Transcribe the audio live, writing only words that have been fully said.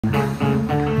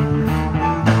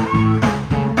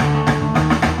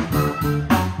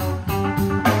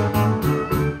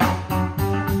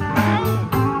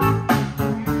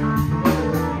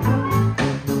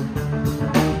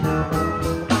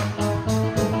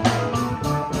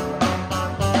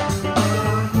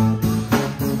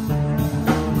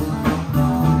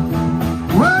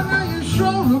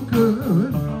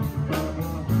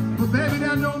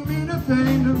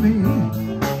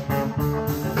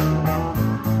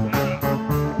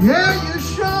Yeah, you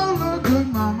sure look good,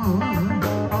 mama.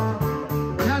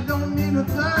 That don't mean a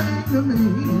thing to me.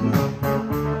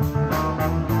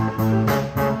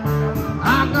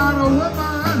 I got a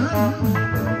woman,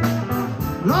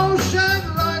 long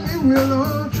shaped like a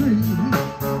willow tree.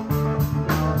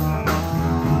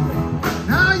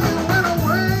 Now you went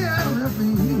away and left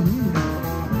me,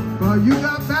 but you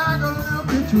got back a little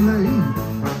bit too late.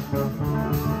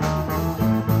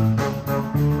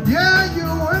 Yeah, you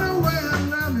went away and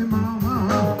left me, mama.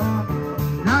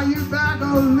 Now you back a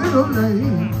little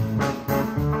late.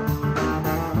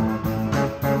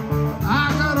 I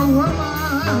got a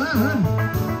woman,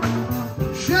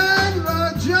 shake the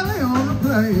jelly on the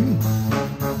plate.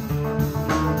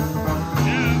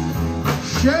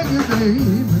 Shake it,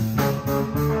 baby,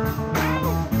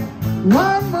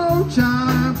 one more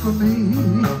time for me.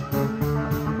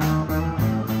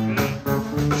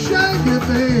 Shake it,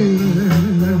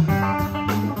 baby,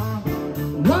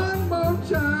 one more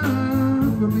time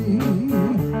for me.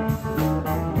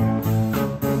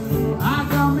 I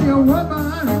got me a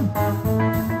woman,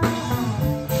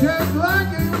 shake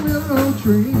like a willow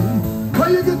tree. Well,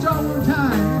 you get y'all one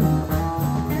time.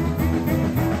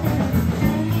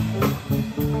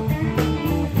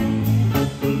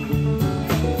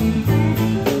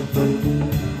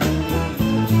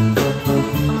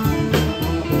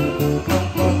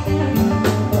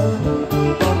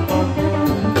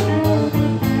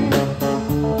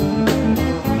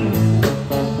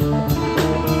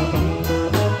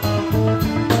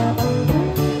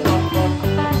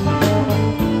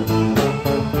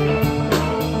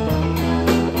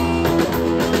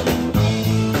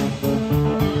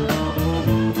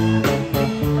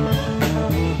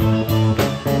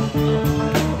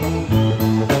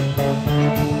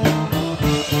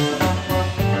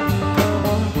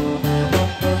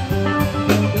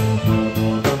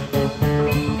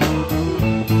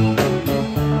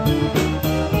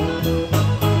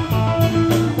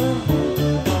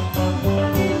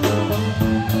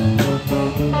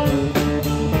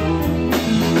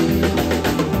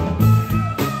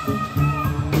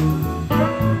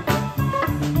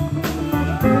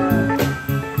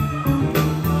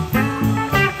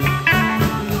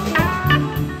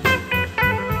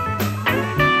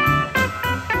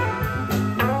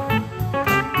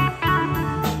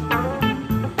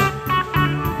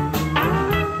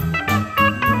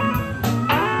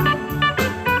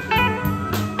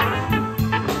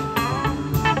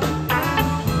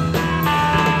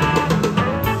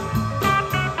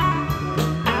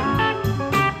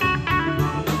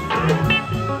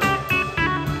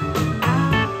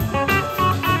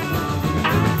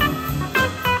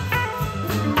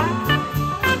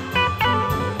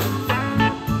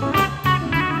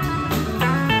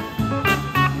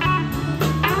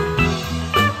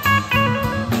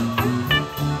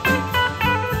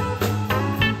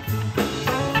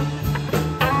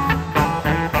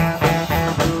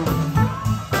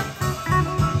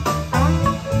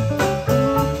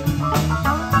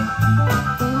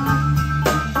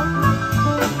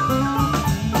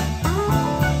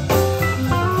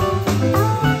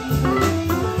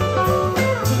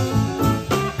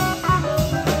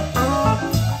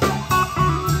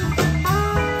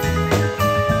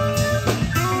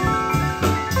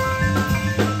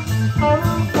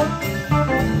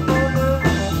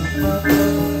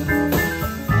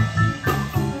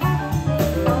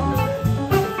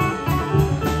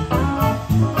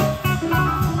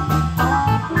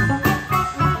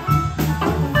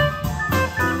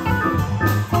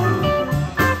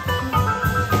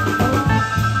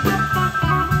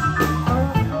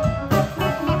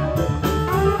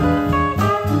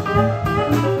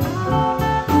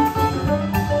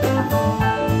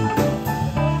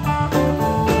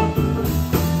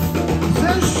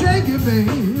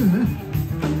 Baby,